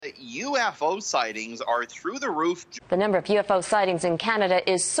UFO sightings are through the roof. The number of UFO sightings in Canada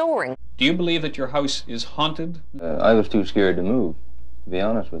is soaring. Do you believe that your house is haunted? I was too scared to move, to be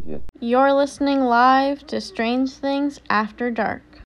honest with you. You're listening live to Strange Things After Dark.